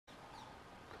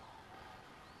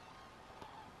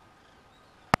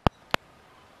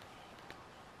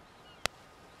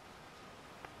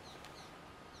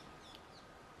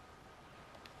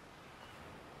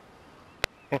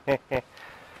Hey,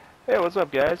 what's up,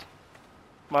 guys?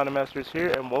 Modern Masters here,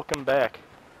 and welcome back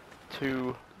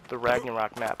to the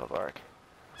Ragnarok map of ARK.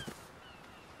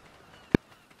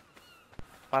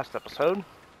 Last episode,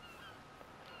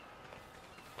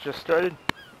 just started,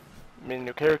 made a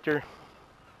new character,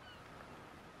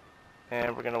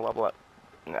 and we're gonna level up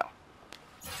now.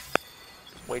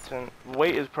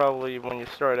 Weight is probably, when you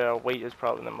start out, weight is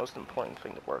probably the most important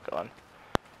thing to work on.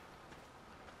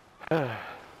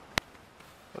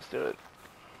 Let's do it.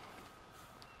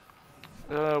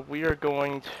 We are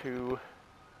going to...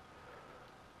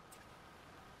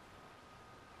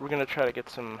 We're gonna try to get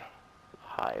some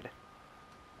hide.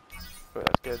 Oh,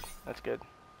 that's good. That's good.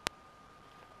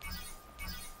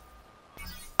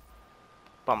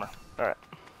 Bummer. Alright.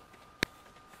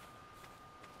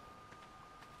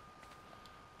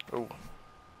 Oh.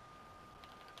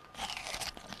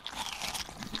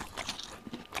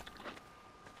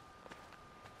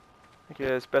 Okay,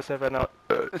 it's best if I don't.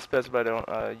 It's best if I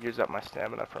don't use up my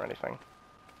stamina for anything.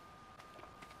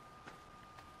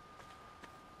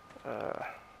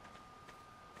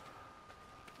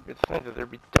 You'd think that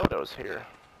there'd be dodos here,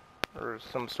 or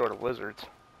some sort of lizards.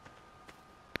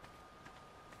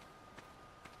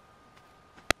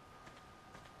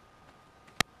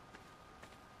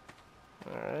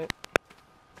 All right.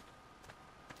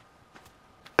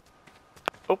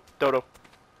 Oh, dodo.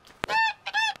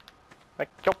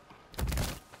 Jump.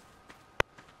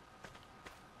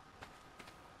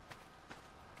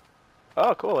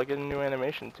 Oh, cool! I get a new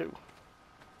animation too.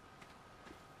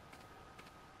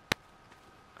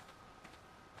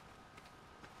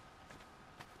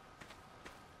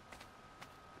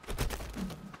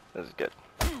 This is good.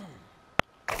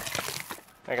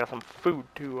 I got some food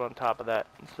too on top of that,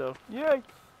 so yay!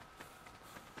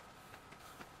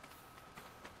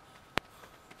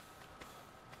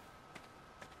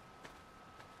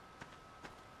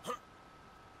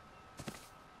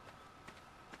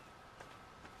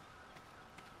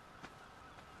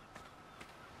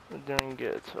 We're doing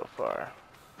good so far.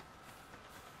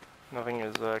 Nothing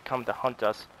has come to hunt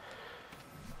us.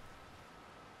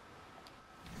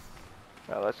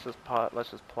 Now let's just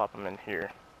plop them in here.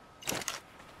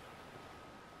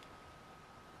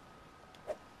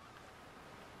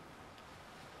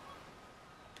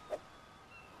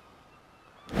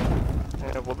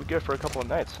 And we'll be good for a couple of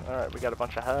nights. Alright, we got a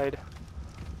bunch of hide.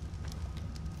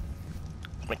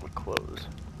 Let's make with clothes.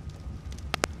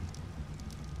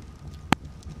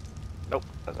 Nope,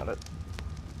 that's not it.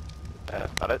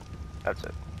 That's not it. That's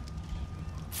it.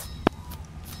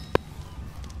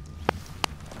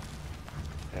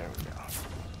 There we go.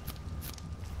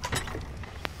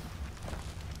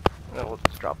 And then we'll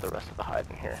just drop the rest of the hide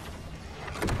in here.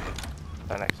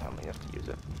 The next time we have to use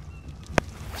it.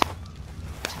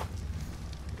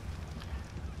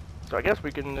 So I guess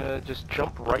we can just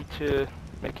jump right to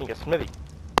making a smithy.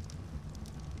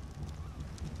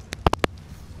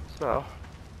 So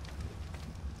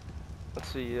let's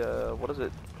see, what is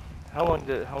it? How long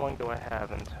do I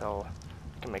have until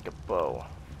I can make a bow?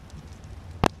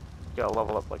 Gotta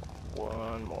level up like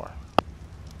one more.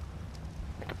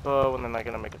 Make a bow, and then I'm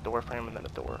gonna make a door frame, and then a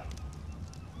door.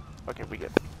 Okay, we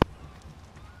good.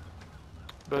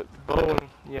 But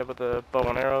but the bow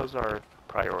and arrows are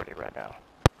priority right now.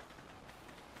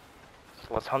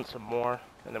 So let's hunt some more,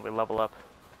 and then we level up.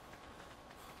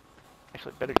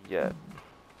 Actually, better yet,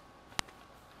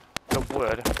 the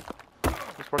wood.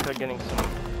 Let's work on getting some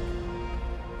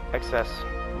excess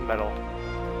metal.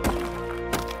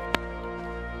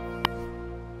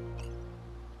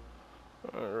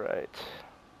 Alright.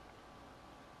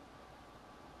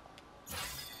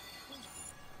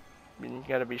 You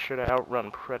gotta be sure to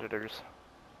outrun predators.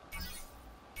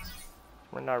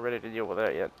 We're not ready to deal with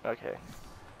that yet. Okay.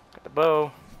 Got the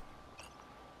bow.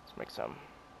 Let's make some.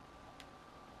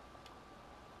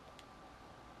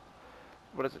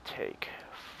 What does it take?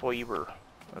 Fiber.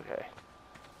 Okay.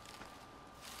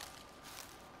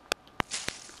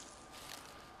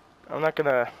 I'm not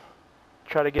gonna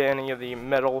try to get any of the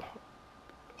metal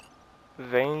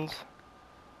veins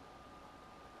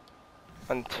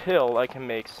until I can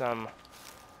make some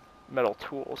metal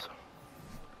tools.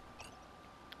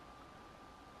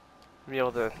 Be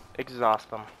able to exhaust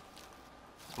them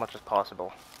as much as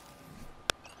possible.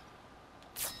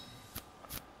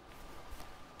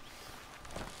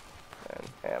 And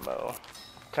ammo.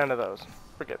 10 of those.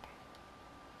 We're good.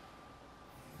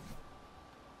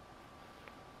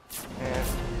 And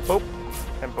boop.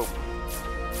 And boop.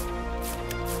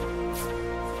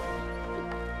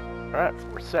 Alright,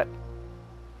 we're set.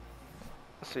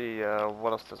 Let's see,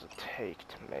 what else does it take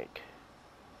to make?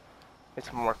 Need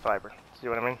some more fiber. See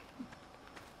what I mean?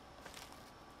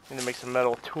 Need to make some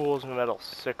metal tools and a metal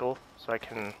sickle so I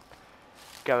can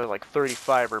gather like 30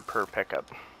 fiber per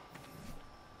pickup.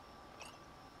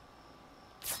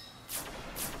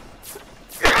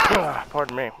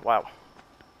 Pardon me. Wow.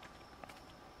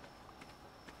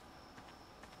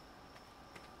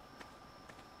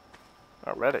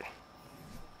 Already.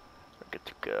 We're good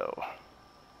to go.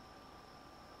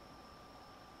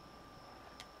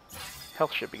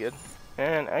 Health should be good.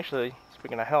 And actually,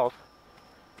 speaking of health,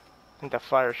 I think that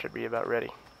fire should be about ready.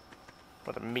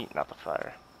 Or the meat, not the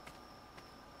fire.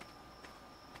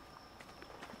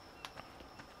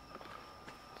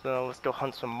 So let's go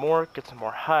hunt some more, get some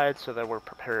more hides so that we're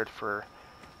prepared for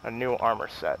a new armor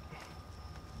set.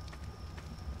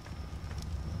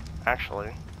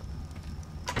 Actually,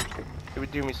 it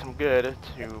would do me some good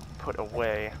to put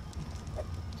away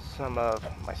some of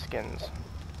my skins.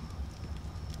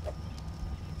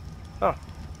 Oh.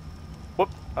 Whoop,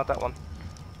 not that one.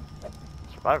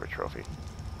 Survivor trophy.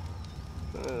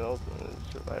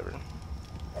 Survivor.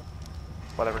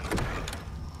 Whatever.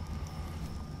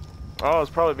 Oh,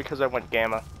 it's probably because I went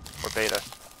gamma or beta.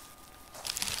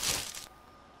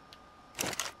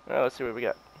 Well, let's see what we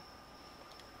got.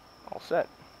 All set.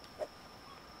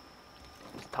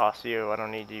 Let's toss you. I don't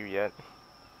need you yet.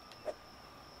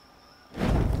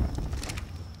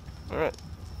 Alright.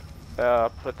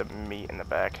 Put the meat in the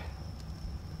back.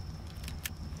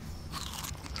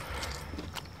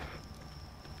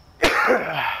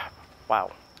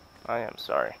 Wow. I am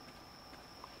sorry.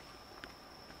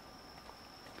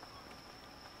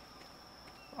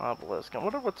 Obelisk. I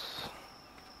wonder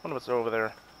what's over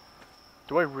there.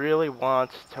 Do I really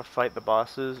want to fight the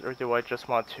bosses, or do I just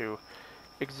want to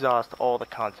exhaust all the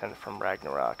content from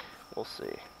Ragnarok? We'll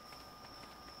see.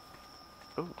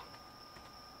 Ooh.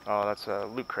 Oh, that's a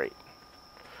loot crate.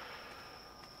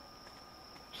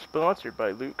 Sponsored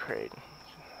by Loot Crate.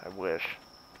 I wish.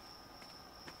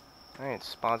 I ain't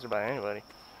sponsored by anybody.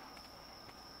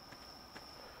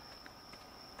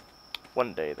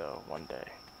 One day, though. One day.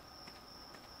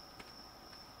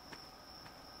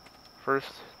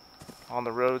 First, on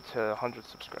the road to 100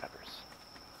 subscribers.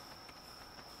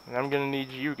 And I'm gonna need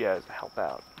you guys to help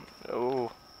out.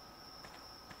 Oh.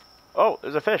 Oh,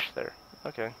 there's a fish there.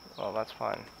 Okay, well, that's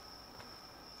fine.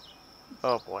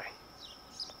 Oh boy.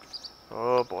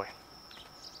 Oh boy.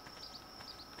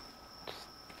 Just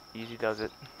easy does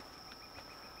it.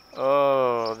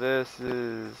 Oh, this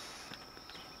is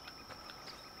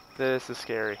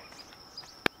scary.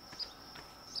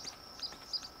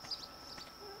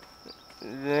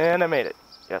 Then I made it.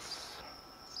 Yes.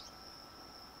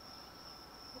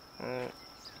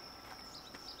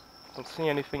 Don't see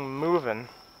anything moving.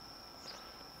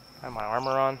 I have my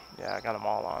armor on? Yeah, I got them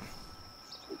all on.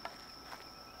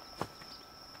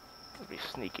 It'd be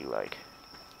sneaky like.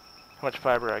 How much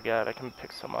fiber I got? I can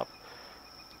pick some up.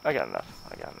 I got enough.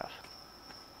 I got enough.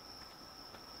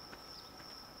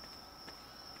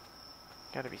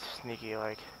 Gotta be sneaky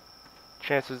like.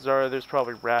 Chances are there's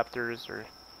probably raptors or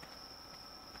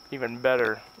even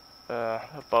better, a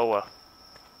boa.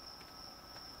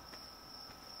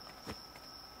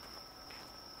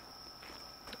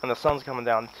 And the sun's coming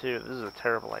down too. This is a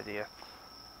terrible idea.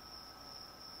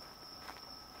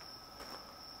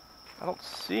 I don't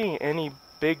see any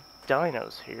big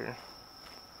dinos here.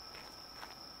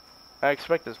 I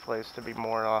expect this place to be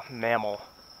more mammal.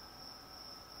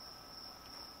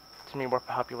 To be more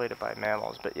populated by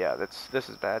mammals, but yeah, this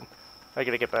is bad. I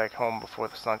gotta get back home before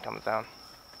the sun comes down.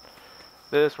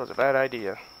 This was a bad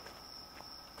idea.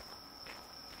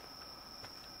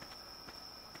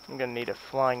 I'm gonna need a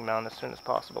flying mount as soon as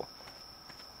possible.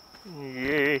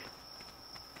 Yay!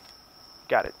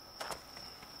 Got it.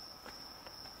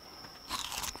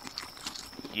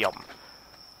 Yum.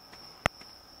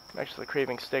 I'm actually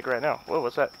craving steak right now. Whoa,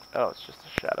 what's that? Oh, it's just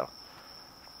a shadow.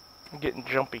 I'm getting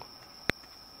jumpy.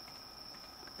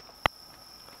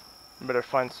 Better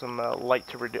find some light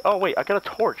to reduce. Oh wait, I got a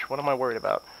torch. What am I worried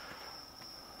about?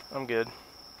 I'm good.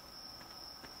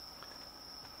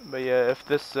 But yeah, if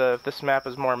this map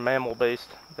is more mammal based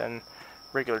than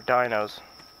regular dinos,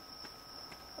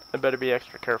 I better be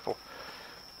extra careful.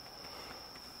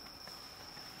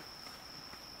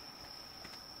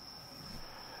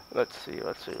 Let's see.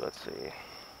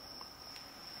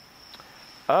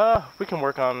 We can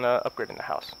work on upgrading the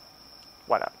house.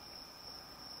 Why not?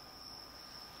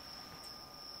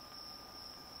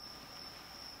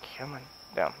 Come on,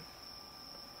 down.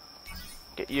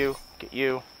 Get you.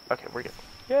 Okay, we're good.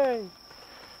 Yay!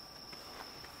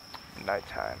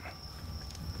 Nighttime.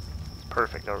 It's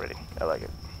perfect already. I like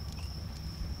it.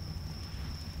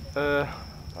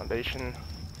 Foundation,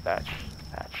 thatch.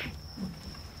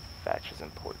 Thatch is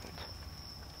important.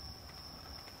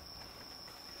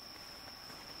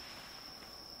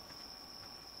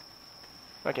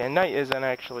 Okay, night isn't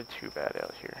actually too bad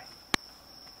out here.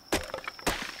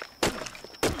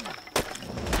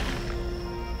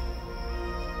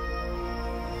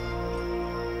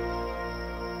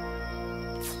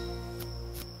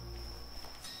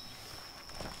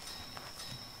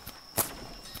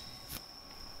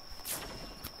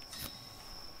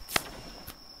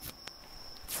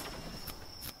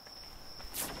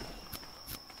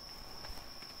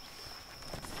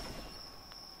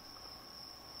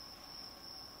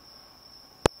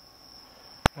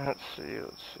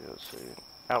 Let's see.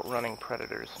 Outrunning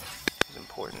predators is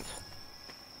important.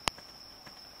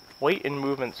 Weight and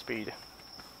movement speed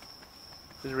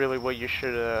is really what you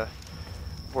should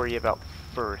worry about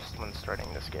first when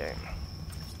starting this game.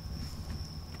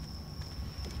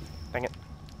 Dang it.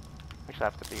 Actually, I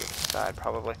have to be inside,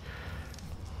 probably.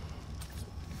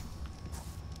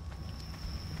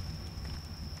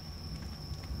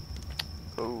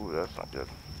 Oh, that's not good.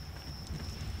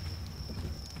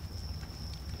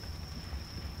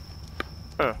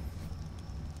 Huh.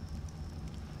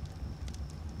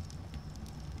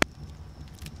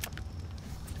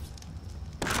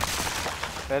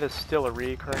 That is still a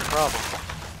recurring problem.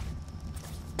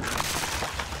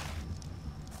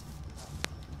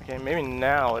 Okay, maybe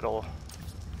now it'll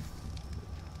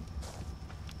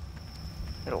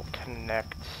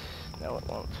connect. No, it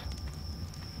won't.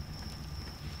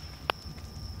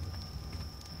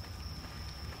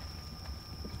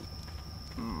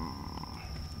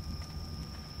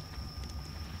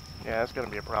 Yeah, that's gonna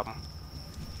be a problem.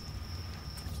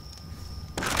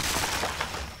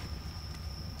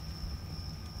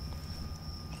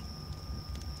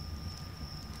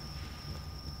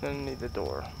 Then need the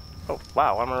door. Oh,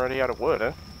 wow, I'm already out of wood,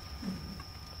 huh?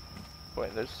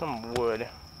 Wait, there's some wood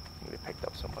we picked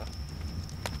up somewhere.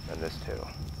 And this too.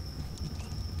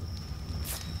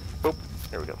 Boop,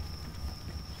 here we go.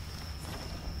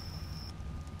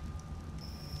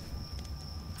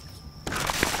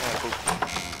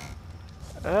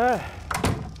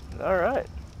 Alright.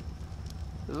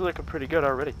 This is looking pretty good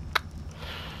already.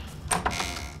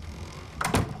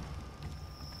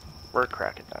 We're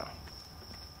cracking now.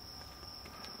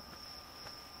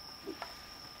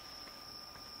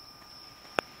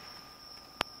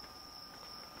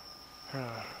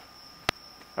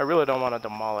 I really don't want to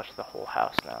demolish the whole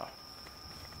house now.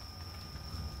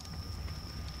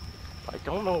 I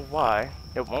don't know why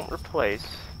it won't replace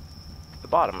the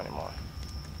bottom anymore.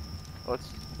 What's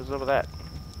up with that?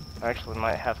 I actually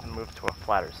might have to move to a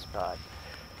flatter spot.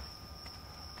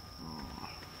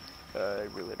 I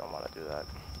really don't want to do that.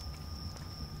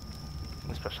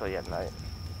 Especially at night.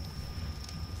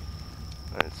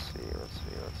 Let's see.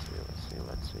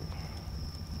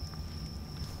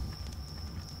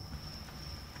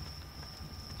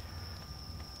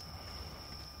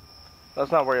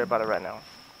 Let's not worry about it right now.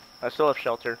 I still have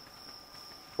shelter.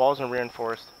 Walls are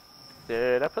reinforced.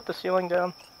 Did I put the ceiling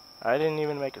down? I didn't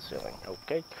even make a ceiling.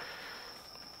 Okay.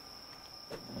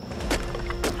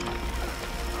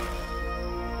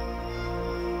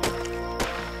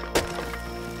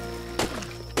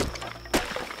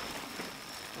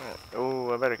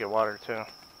 Oh, I better get water too.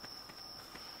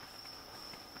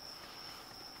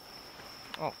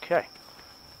 Okay.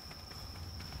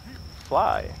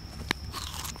 Fly.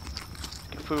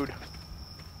 Get food.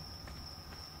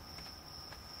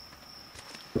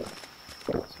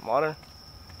 Some water.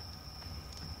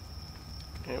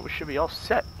 Yeah, we should be all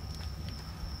set.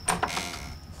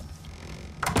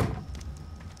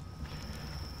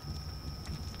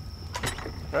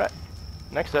 Alright.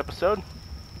 Next episode.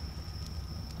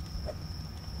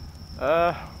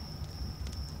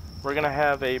 We're gonna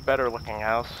have a better looking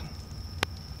house.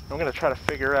 I'm gonna try to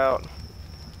figure out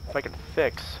if I can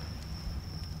fix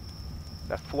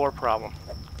that floor problem.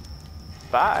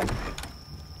 Bye.